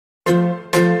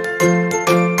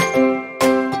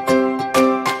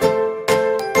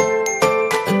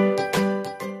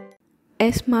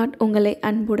Smart உங்களை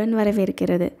அன்புடன்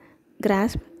வரவேற்கிறது.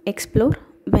 Grass, explore,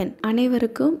 when.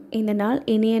 அனைவருக்கும் இந்த நாள்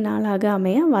இனிய நாளாக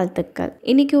அமைய வாழ்த்துக்கள்.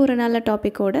 இன்றைக்கி ஒரு நல்ல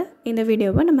டாப்பிக்கோட இந்த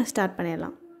வீடியோவை நம்ம ஸ்டார்ட்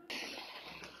பண்ணிடலாம்.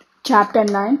 Chapter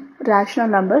 9 Rational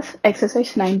Numbers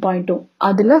Exercise 9.2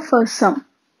 அதில் first sum.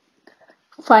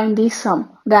 Find the sum.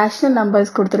 Rational numbers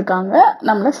கொடுத்துருக்காங்க,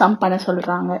 நம்மளை sum பண்ண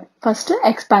சொல்கிறாங்க. First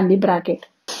expand the bracket.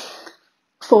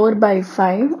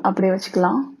 4/5 அப்படியே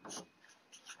வச்சுக்கலாம்.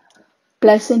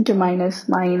 Plus into minus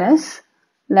minus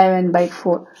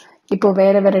 11/4. இப்போ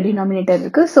வேற denominator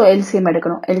இருக்கு, so LCM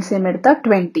எடுக்கணும். LCM எடுத்தா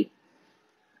 20.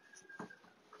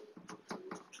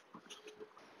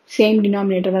 சேம்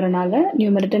டினாமினேட்டர் வரனால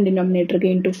நியூமரேட்டர் அண்ட்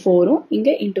டினாமினேட்டருக்கு இன்ட்டு 4ம்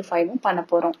இங்கே இன்ட்டு 5ம் பண்ண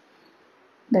போகிறோம்.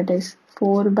 தட் இஸ்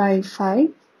 4/5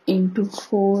 இன்ட்டு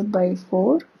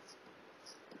 4/4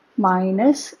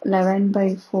 மைனஸ்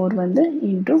 11/4 வந்து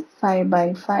into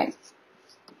 5/5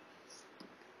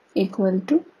 equal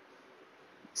to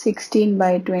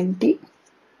 16/20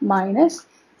 minus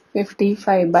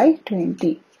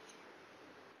 55/20.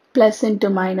 Plus into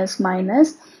minus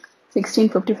minus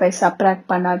 1655 subtract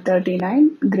பண்ணா 39,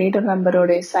 greater number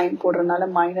ஓட sign போடுறதுனால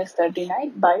minus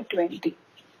 39/20.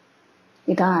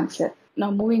 இதான் answer. Now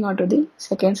moving on to the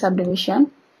second subdivision.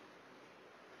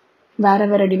 வேற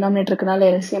denominator இருக்கனால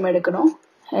LCM எடுக்கணும்.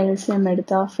 LCM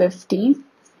எடுத்தா 15.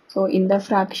 So இந்த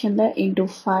fractionல into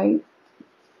 5,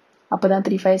 அப்பதான்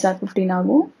 3 5s are 15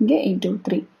 ஆகும். இங்கே into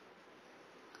 3.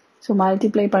 So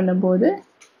multiply பண்ணும்போது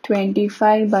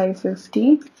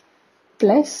 25/15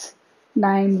 plus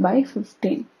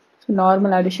 9/15. So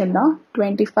normal addition தான்.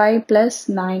 25 plus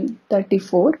 9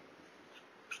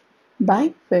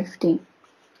 34/15.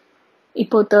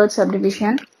 இப்போ third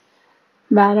subdivision.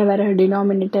 வேற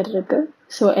denominator இருக்கு,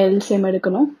 so LCM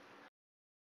எடுக்கணும்.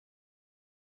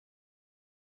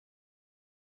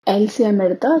 LCM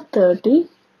எடுத்தா 30.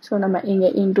 so நம்ம இங்க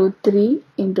into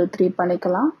 3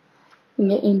 பண்ணிக்கலாம்.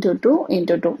 இங்க into 2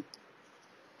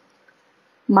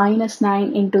 minus 9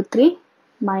 into 3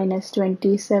 minus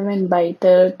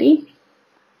 27/30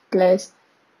 plus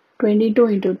 22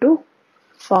 into 2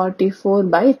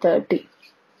 44/30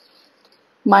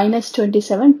 minus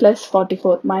 27 plus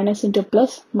 44 minus into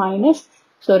plus minus,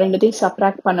 so ரெண்டுத்தையும்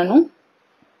subtract பண்ணணும்.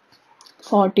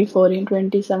 44 in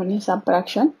 27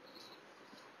 subtraction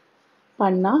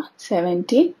பண்ணா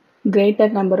 17. greater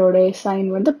number ஓட sign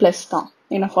வந்து plus தான்,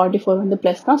 ஏன்னா 44 வந்து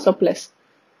plus தான், so plus.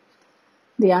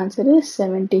 the answer is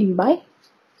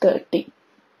 17/30.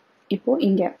 இப்போ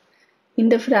இங்க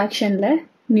இந்த ஃப்ராக்ஷன்ல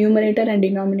நியூமரேட்டர் அண்ட்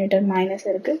டினாமினேட்டர் மைனஸ்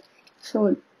இருக்கு, ஸோ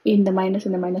இந்த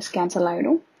மைனஸ் கேன்சல்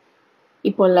ஆகிடும்.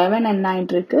 இப்போ 11 and 9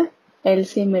 இருக்கு,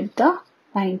 எல்சிஎம் எடுத்தா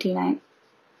 99.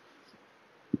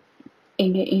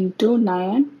 இங்க இன்டூ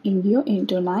 9, இங்கேயும்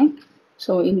இன்டூ 9,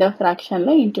 ஸோ இந்த ஃப்ராக்ஷன்ல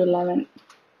into 11.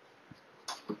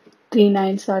 3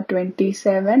 9s are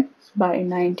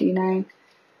 27/99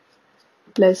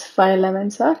 plus 5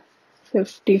 11s are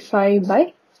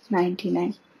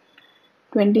 55/99.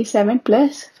 27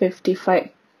 plus 55.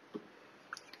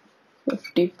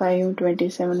 55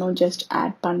 27 just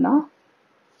add பண்ணா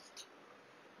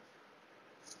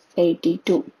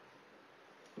 82.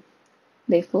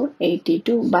 Therefore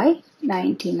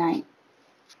 82/99.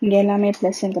 இங்க எல்லாமே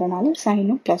பிளஸ்ங்கிறனால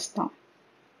சைனும் பிளஸ் தான்.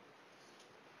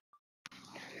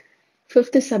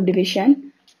 Fifth subdivision.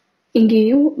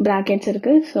 இங்கேயும் brackets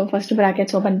இருக்கு, so first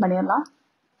brackets open பண்ணிடலாம்.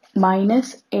 minus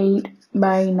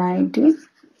 8/19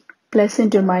 plus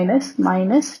into minus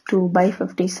minus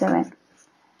 2/57.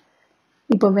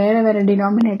 இப்போ வேற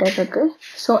denominator இருக்கு,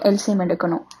 so LCM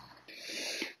எடுக்கணும்.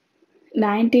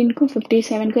 19க்கும்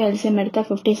 57க்கும் LCM எடுத்தா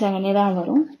 57 தான்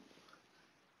வரும்.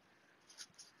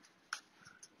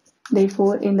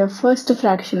 Therefore இந்த first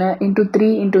fraction into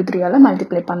 3 ஆல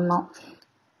multiply பண்ணலாம்.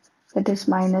 That is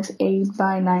minus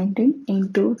 8/19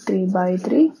 into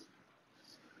 3/3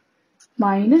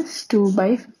 minus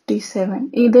 2/57.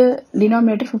 இது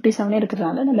denominator 57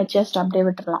 இருக்கிறதுனால நம்ம just அப்படியே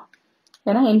விட்டுறலாம்,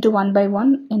 ஏன்னா into 1/1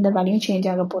 இந்த வேல்யூ சேஞ்ச்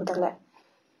ஆக போறதில்ல.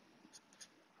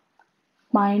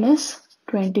 minus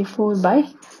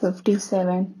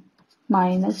 24/57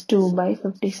 minus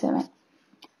 2/57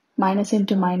 minus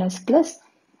into minus plus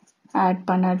add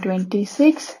பண்ண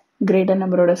 26, greater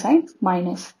number ஓட sign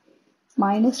minus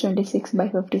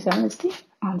 26/57 is the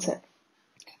answer.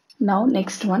 Now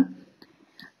next one.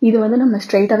 இது வந்து நம்ம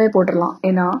ஸ்ட்ரெயிட்டாவே போட்டுடலாம்,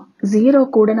 ஏன்னா 0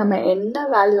 கூட நம்ம என்ன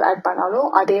வேல்யூ ஆட் பண்ணாலும்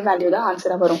அதே வேல்யூ தான்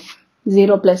ஆன்சரா வரும்.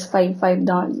 0 plus 5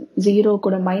 தான். 0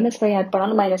 கூட -5 ஆட்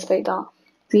பண்ணாலும் -5 தான்.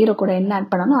 0 கூட என்ன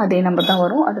ஆட் பண்ணாலும் அதே நம்பர் தான்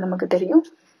வரும், அது நமக்கு தெரியும்.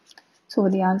 So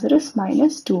the answer is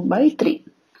 -2/3.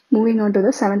 Moving on to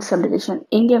the seventh subdivision.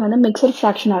 இங்க வந்து மிக்சட்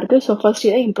ஃபிராக்ஷனா இருக்கு, so first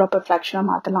இதை இம்ப்ராப்பர் ஃபிராக்ஷனா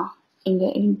மாத்தலாம். இங்க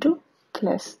into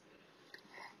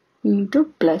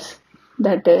plus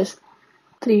that is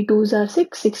 3 2s are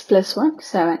 6, 6 plus 1,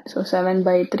 7. So 7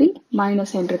 by 3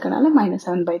 minus என்றுக்கனால minus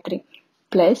 7 by 3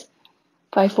 plus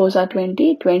 5 4s are 20,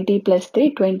 20 plus 3,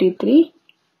 23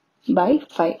 by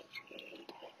 5.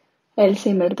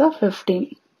 LCM எடுத்தா 15.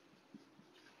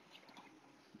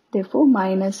 Therefore,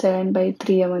 minus 7 by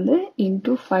 3 வந்து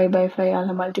into 5 by 5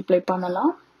 ஆல multiply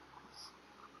பண்ணலாம்.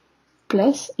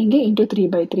 Plus இங்கே into 3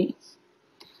 by 3.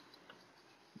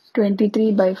 23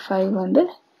 by 5 வந்து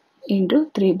into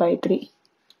 3 by 3.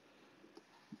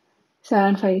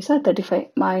 7 5s are 35.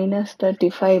 Minus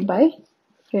 35 by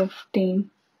 15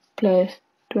 plus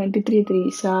 23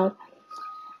 3s are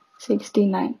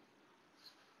 69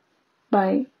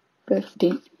 by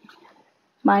 15.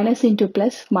 Minus into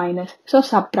plus minus. So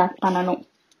subtract பண்ணணும்.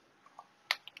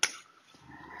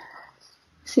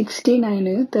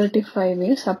 69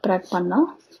 35 subtract பண்ணா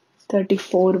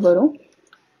 34 வரும்.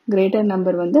 Greater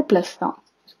number வந்து plus தான்.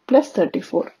 Plus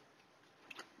 34.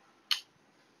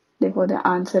 Therefore the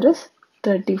answer is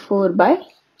 34 by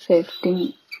 15.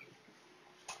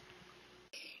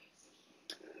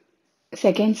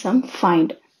 Second sum find.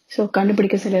 So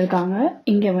கண்டுபிடிக்க சொல்லிருக்காங்க.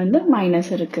 இங்க வந்து minus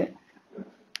இருக்கு.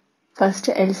 First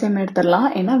LCM எடுத்துடலாம்.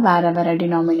 ஏன்னா வேற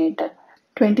denominator.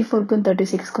 24க்கும்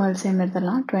 36க்கும் LCM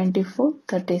எடுத்துடலாம். 24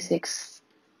 36.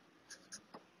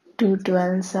 2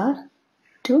 12s are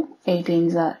 2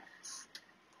 18s are.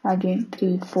 Again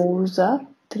 3 4s are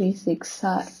 3 6s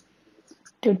are.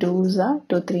 2 2s are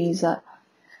 2 3s are.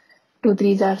 2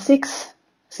 3s are 6.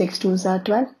 6 2s are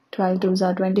 12. 12 2s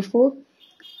are 24.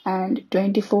 And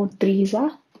 24 3s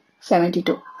are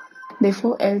 72.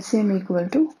 Therefore LCM equal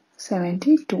to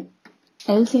 72.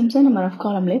 LCMs நம்ம rough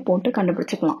columnல போட்டு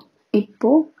கண்டுபிடிச்சுக்கலாம். இப்போ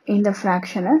இந்த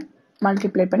fraction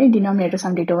multiply பண்ணி denominator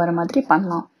 72 வர மாதிரி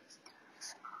பண்ணலாம்.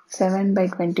 7 by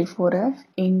 24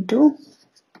 into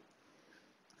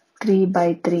 3 by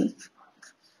 3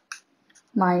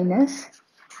 minus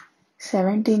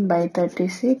 17 by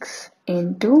 36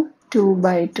 into 2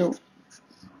 by 2.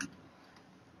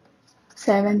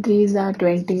 7 3s are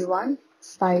 21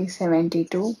 by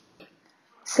 72.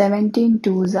 17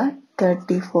 2s are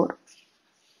 34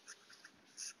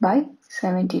 by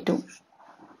 72.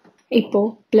 இப்போ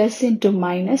plus into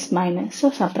minus minus. So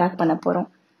subtract பண்ண போறோம்.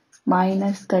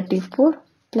 Minus 34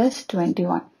 plus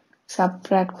 21.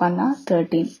 Subtract பண்ணா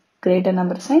 13. Greater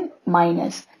number sign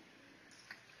minus.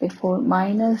 Therefore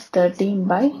minus 13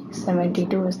 by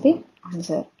 72 is the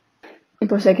answer.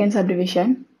 இப்போ second subdivision.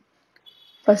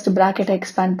 First bracket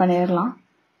expand பண்ணிரலாம்.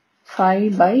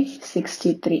 5 by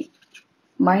 63.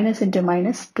 Minus into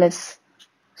minus plus.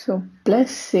 So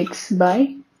plus 6 by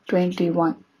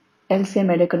 21. LCM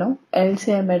எடுக்கணும்.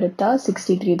 LCM எடுத்தா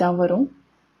 63 தான் வரும்.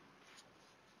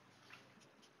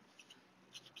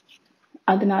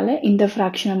 அதனால இந்த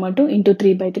fraction மட்டும் into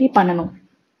 3 by 3 பண்ணணும்.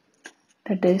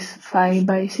 That is 5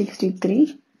 by 63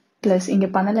 plus இங்க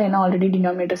பண்ணல ஏன்னா already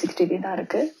denominator 63 தான்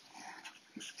இருக்கு.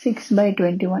 6 by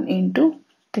 21 into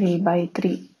 3 by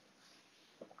 3.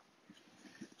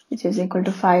 Which is equal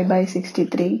to 5 by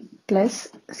 63 plus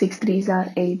 6 3s are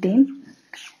 18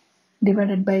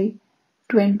 divided by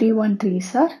 21 3s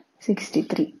are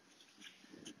 63.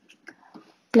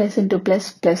 Plus into plus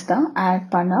plus தான் add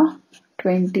பண்ணா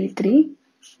 23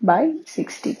 by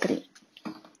 63.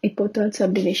 இப்போ third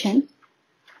subdivision.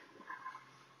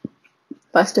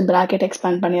 First bracket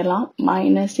expand பண்ணிரலாம்.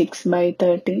 Minus 6 by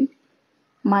 13.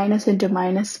 Minus into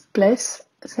minus plus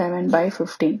 7 by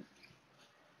 15.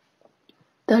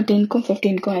 13க்கும்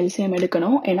 15க்கும் LCM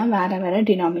எடுக்கணும். ஏன்னா வேற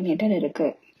denominator இருக்கு.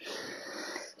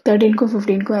 13க்கும்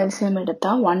 15க்கும் LCM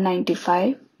எடுத்தா 195.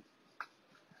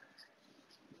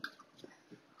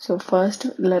 So first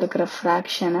இதுல இருக்கிற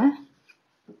fraction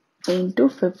into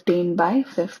 15 by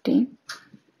 15.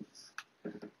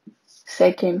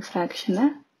 Second fraction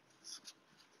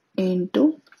into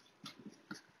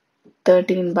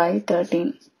 13 by 13.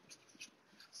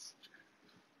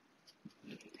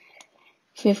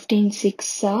 15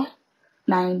 6 are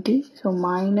 90. So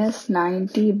minus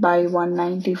 90 by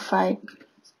 195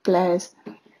 plus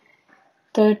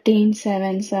 13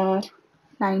 7s are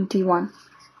 91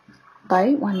 by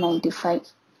 195.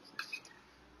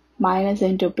 Minus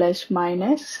into plus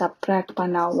minus subtract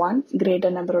பண்ணா 1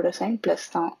 greater number ஓட sign plus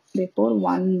தான். Therefore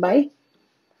 1 by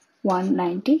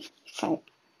 195.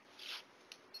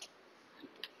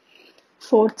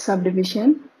 Fourth subdivision.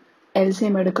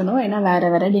 LCM எடுக்கணும் ஏன்னா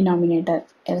வேற denominator.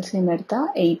 LCM எடுத்தா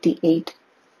 88.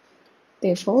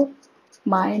 Therefore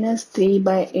minus 3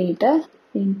 by 8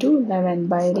 into 11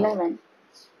 by 11.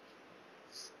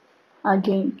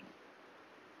 Again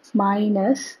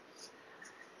minus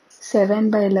 7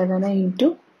 by 11 into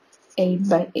 8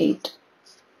 by 8.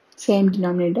 Same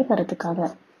denominator வரதுக்காக.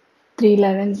 3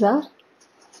 11s are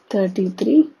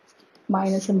 33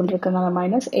 minus symbol இருக்கனால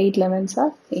minus 8 11s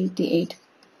are 88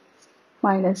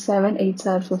 minus 7 8s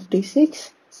are 56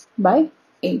 by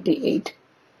 88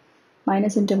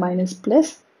 minus into minus plus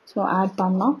so add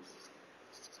பண்ணா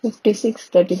 56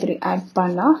 33 add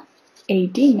பண்ணா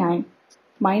 89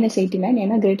 minus 89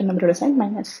 ஏன்னா greater number sign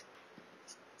minus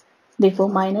therefore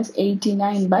minus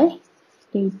 89 by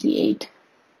 88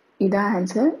 இதான்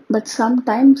answer but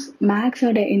sometimes maths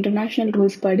ஓட international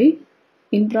rules படி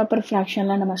improper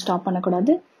fractionலாம் நம்ம stop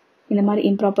பண்ணக்கூடாது இந்த மாதிரி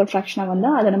improper fraction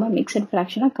வந்தால் அதை நம்ம mixed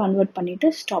fraction கன்வெர்ட் பண்ணிட்டு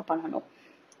ஸ்டாப் பண்ணணும்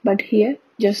பட் ஹியர்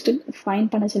ஜஸ்ட் ஃபைன்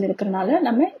பண்ண சொல்லியிருக்கிறனால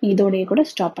நம்ம இதோடைய கூட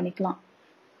ஸ்டாப் பண்ணிக்கலாம்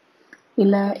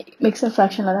இல்லை மிக்சட்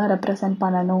ஃப்ராக்ஷனில் தான் ரெப்ரசன்ட்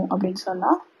பண்ணணும் அப்படின்னு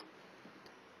சொன்னால்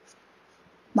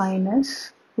minus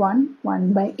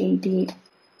 1 by 88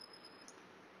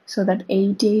 so that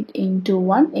 88 into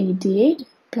 1 88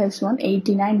 plus 1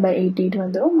 89 by 88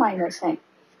 வந்துடும் minus sign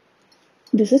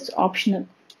this is optional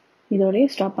இதோடய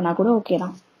ஸ்டாப் பண்ணால் கூட ஓகே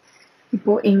தான்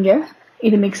இப்போது இங்கே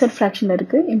இது மிக்சட் ஃப்ராக்ஷன்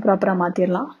இருக்குது இம்ப்ராப்பராக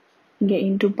மாற்றிடலாம் இங்கே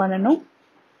இன்டூ பண்ணணும்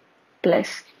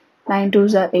plus 9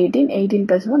 2s are 18 18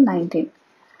 plus 1 19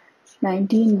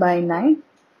 19 by 9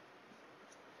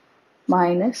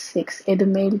 minus 6 எது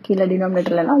மேல் கீழே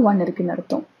டினாமினேட்டர்லாம் 1 இருக்குன்னு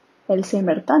அர்த்தம் எல்சிஎம்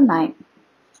எடுத்தால் 9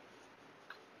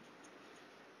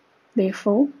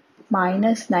 therefore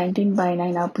minus 19 by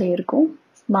 9 அப்படியே இருக்கும்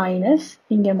மைனஸ்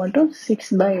இங்கே மட்டும்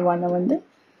 6 by 1 வந்து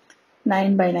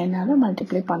 9 by 9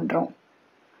 மல்டிப்ளை பண்ணுறோம்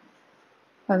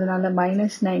அதனால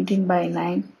minus 19 by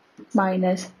 9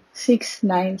 minus 6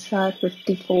 9s are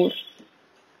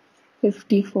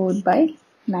 54 by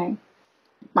 9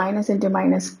 minus into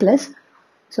minus plus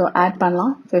so add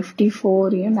பண்ணலாம்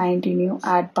 54 19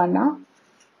 add பண்ணா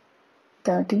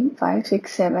 13 5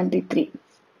 6 73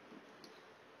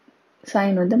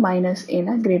 sign வந்து minus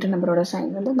ஏன்னா greater numberோட sign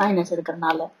வந்து minus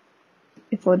இருக்கிறனால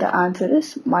இப்போ the answer is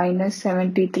minus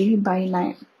 73 by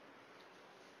 9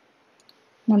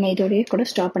 நம்ம இதோடய கூட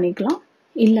ஸ்டாப் பண்ணிக்கலாம்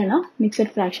இல்லைனா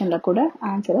மிக்சட் ஃப்ராக்ஷனில் கூட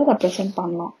ஆன்சரை ரெப்ரசன்ட்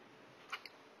பண்ணலாம்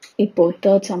இப்போ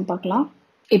தேர்ட் சம் பார்க்கலாம்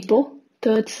இப்போ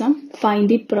third sum find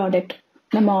the product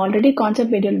நம்ம ஆல்ரெடி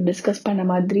கான்செப்ட் வீடியோவில் டிஸ்கஸ் பண்ண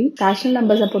மாதிரி ரேஷனல்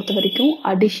நம்பர்ஸை பொறுத்த வரைக்கும்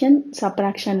அடிஷன்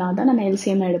சப்ராக்ஷனாக தான் நம்ம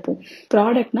எல்சிஎம் எடுப்போம்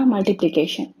ப்ராடக்ட்னா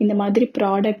மல்டிப்ளிகேஷன் இந்த மாதிரி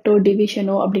ப்ராடக்ட்டோ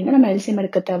டிவிஷனோ அப்படின்னா நம்ம எல்சிஎம்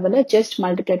எடுக்க தேவையில்ல ஜஸ்ட்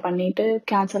மல்டிப்ளை பண்ணிட்டு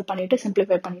கேன்சல் பண்ணிட்டு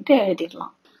சிம்பிளிஃபை பண்ணிட்டு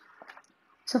எழுதிடலாம்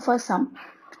so first sum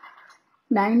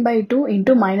 9 by 2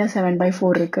 into minus 7 by 4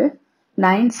 இருக்கு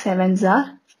 9 7s are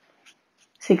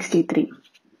 63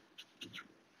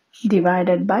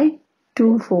 divided by 2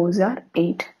 4s are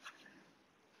 8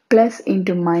 plus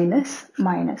into minus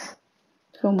minus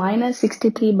so minus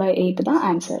 63 by 8 the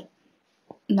answer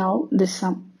now this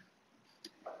sum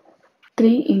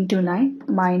 3 into 9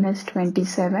 minus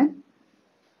 27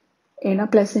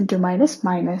 plus into minus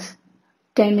minus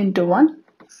 10 into 1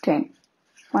 10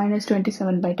 minus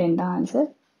 27 by 10 தான் answer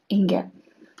இங்கே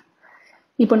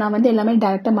இப்போ நான் வந்து எல்லாமே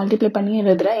டைரெக்டாக multiply பண்ணி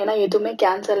எழுதுறேன் ஏன்னா எதுவுமே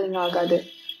கேன்சலிங் ஆகாது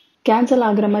கேன்சல்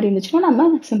ஆகுற மாதிரி இருந்துச்சுன்னா நம்ம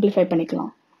சிம்பிளிஃபை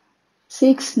பண்ணிக்கலாம்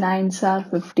 6 9s are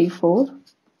 54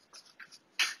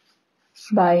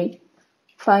 by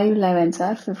 5 11s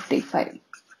are 55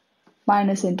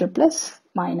 minus into plus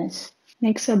minus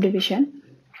next subdivision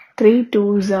 3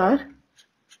 2s are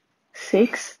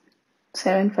 6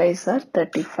 7 5s are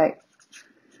 35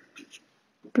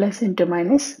 plus into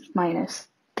minus minus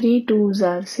 3 2s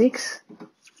are 6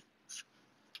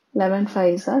 11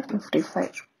 5s are 55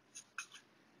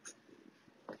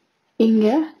 இங்க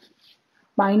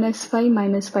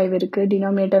minus 5 இருக்கு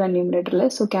denominator and numeratorல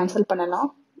so cancel பண்ணலாம்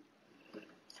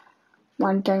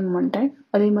one time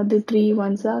அதே மாதிரி 3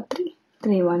 1s are 3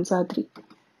 3 1s are 3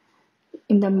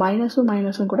 இந்த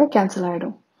மைனஸும் கூட cancel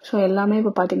ஆயிடும் so எல்லாமே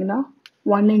இப்போ பார்த்தீங்கன்னா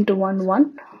 1 into 1 1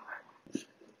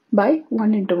 by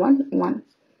 1 into 1 1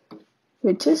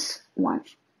 which is 1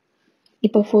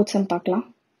 இப்போ fourth sum பார்க்கலாம்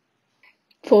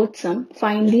fourth sum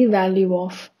find the value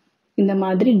of இந்த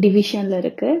மாதிரி divisionல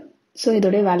இருக்கு ஸோ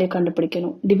இதோடைய வேல்யூ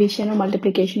கண்டுபிடிக்கணும் டிவிஷனோ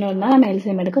மல்டிப்ளிகேஷனோ இருந்தால் நம்ம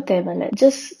எல்சிஎம் எடுக்க தேவையில்லை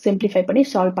ஜஸ்ட் சிம்பிளிஃபை பண்ணி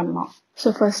சால்வ் பண்ணலாம் ஸோ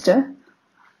ஃபர்ஸ்ட்டு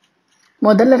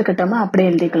முதல்ல இருக்கட்டோமா அப்படியே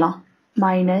எழுதிக்கலாம்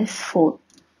 -4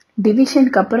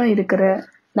 டிவிஷனுக்கு அப்புறம் இருக்கிற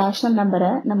ரேஷனல்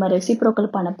நம்பரை நம்ம ரெசிப்ரோக்கல்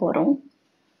பண்ண போகிறோம்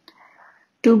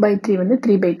 2/3 வந்து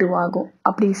 3/2 ஆகும்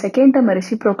அப்படி செகண்ட் டைம்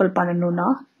ரெசிப்ரோக்கல் பண்ணணும்னா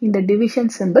இந்த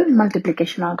டிவிஷன் சிம்பிள்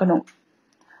மல்டிப்ளிகேஷன் ஆகணும்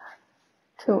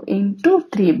so into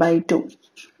 3/2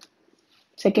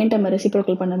 second time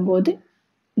reciprocal பண்ணும்போது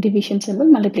டிவிஷன் சிம்பிள்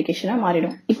மல்டிப்ளிகேஷனாக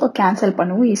மாறிடும் இப்போ கேன்சல்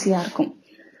பண்ணவும் ஈஸியாக இருக்கும்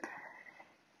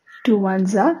 2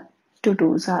 1s are 2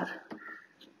 2s are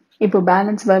இப்போ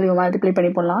பேலன்ஸ் வேல்யூ மல்டிப்ளை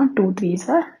பண்ணி போடலாம் 2 3s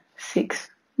are 6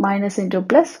 minus into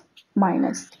plus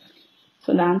minus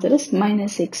so the answer is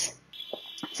 -6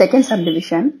 second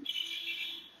subdivision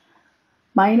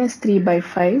minus 3 by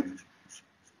 5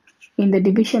 இந்த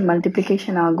division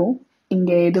multiplication ஆகும்.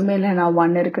 இங்கே எதுவுமே இல்லை, நான்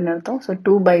 1 இருக்குன்னு அர்த்தம். ஸோ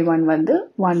 2 by 1 வந்து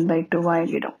 1 by 2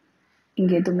 ஆகிடும்.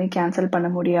 இங்கே எதுவுமே கேன்சல் பண்ண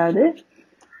முடியாது,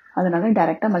 அதனால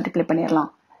டைரெக்டாக மல்டிப்ளை பண்ணிடலாம்.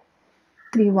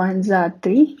 3 1s are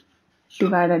 3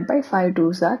 divided by 5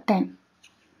 2s are 10.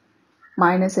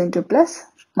 Minus into plus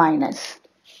minus.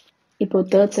 இப்போ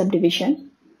third subdivision.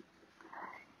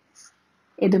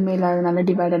 எதுவுமே இல்லாதனால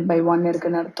divided by 1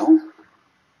 இருக்குன்னு அர்த்தம்.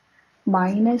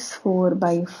 minus 4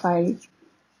 by 5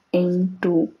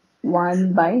 into 1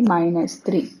 by minus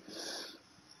 3.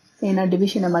 ஏன்னா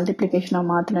டிவிஷனை மல்டிப்ளிகேஷனாக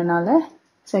மாற்றினால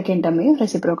செகண்ட் டர்மையும்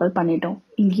ரெசிப்ரோக்கல் பண்ணிட்டோம்.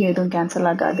 இங்கேயும் எதுவும் கேன்சல்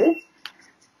ஆகாது.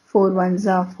 4 1s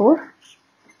are 4,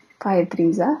 5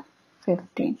 3s are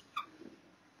 15.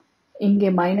 இங்கே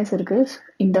மைனஸ் இருக்கு,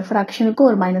 இந்த ஃப்ராக்ஷனுக்கு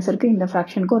ஒரு மைனஸ் இருக்கு, இந்த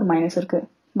ஃப்ராக்ஷனுக்கு ஒரு மைனஸ் இருக்கு.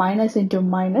 மைனஸ் இன்டூ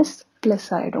மைனஸ் பிளஸ்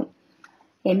ஆகிடும்.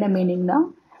 என்ன மீனிங்னா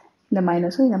இந்த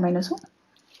மைனஸும்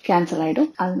கேன்சல் ஆகிடும்,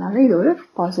 அதனால இது ஒரு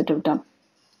positive term.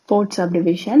 Fourth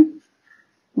subdivision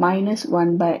minus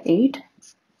 1 by 8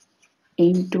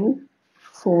 into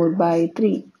 4 by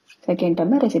 3. Second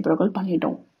டேர்மை ரெசிப்ரோக்கல்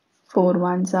பண்ணிட்டோம். 4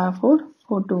 1s are 4,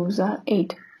 4 2s are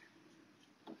 8.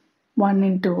 1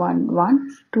 into 1 1,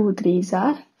 2 3s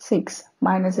are 6.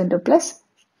 Minus into plus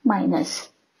minus.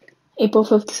 இப்போ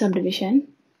fifth subdivision.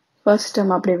 first term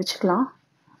அப்படியே வச்சுக்கலாம்.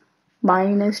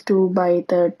 minus 2 by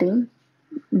 13.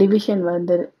 division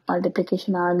வந்து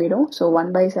multiplication ஆகிடும். ஸோ 1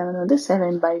 by 7 வந்து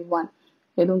 7 by 1.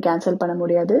 எதுவும் cancel பண்ண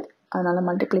முடியாது, அதனால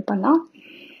மல்டிப்ளை பண்ணா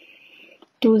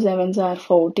 2 7s are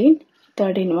 14,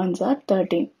 13 1s are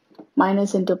 13.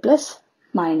 Minus into plus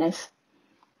minus.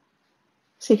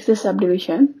 Sixth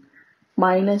subdivision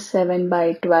minus 7 by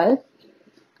 12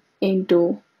 into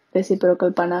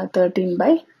reciprocal பண்ணா 13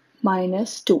 by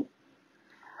minus 2.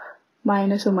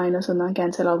 மைனஸும் தான்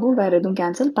கேன்சல் ஆகும், வேற எதுவும்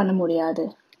கேன்சல் பண்ண முடியாது.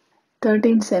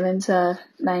 13 7s are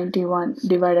 91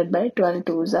 divided by 12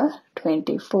 2s are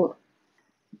 24.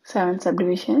 Seventh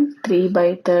subdivision 3 by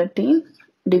 13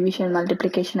 division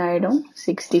multiplication ஆயிடும்.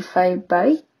 65 by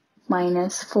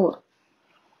minus 4.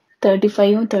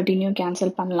 35ம் 13ம்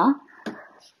கேன்சல் பண்ணலாம்.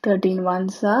 13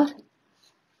 1s are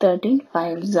 13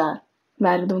 5s are.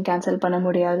 வேற எதுவும் கேன்சல் பண்ண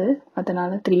முடியாது,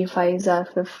 அதனால 3 5s are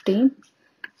 15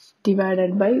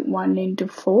 divided by 1 into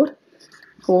 4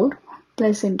 4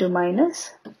 plus into minus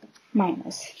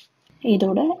minus.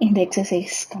 இதோட இந்த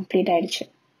எக்ஸசைஸ் கம்ப்ளீட் ஆயிடுச்சு.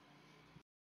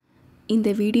 இந்த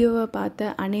வீடியோவை பார்த்த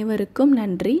அனைவருக்கும்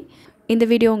நன்றி. இந்த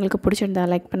வீடியோ உங்களுக்கு பிடிச்சிருந்தா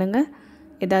லைக் பண்ணுங்கள்,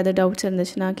 ஏதாவது டவுட்ஸ்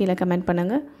இருந்துச்சுன்னா கீழே கமெண்ட்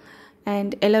பண்ணுங்கள்,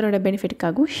 அண்ட் எல்லோரோட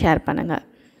பெனிஃபிட்டுக்காகவும் ஷேர் பண்ணுங்கள்,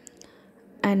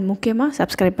 அண்ட் முக்கியமாக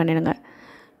சப்ஸ்கிரைப் பண்ணிடுங்க.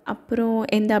 அப்புறம்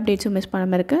எந்த அப்டேட்ஸும் மிஸ்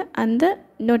பண்ணாமல் இருக்க அந்த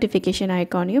நோட்டிஃபிகேஷன்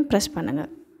ஐக்கானையும் ப்ரெஸ்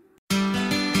பண்ணுங்கள்.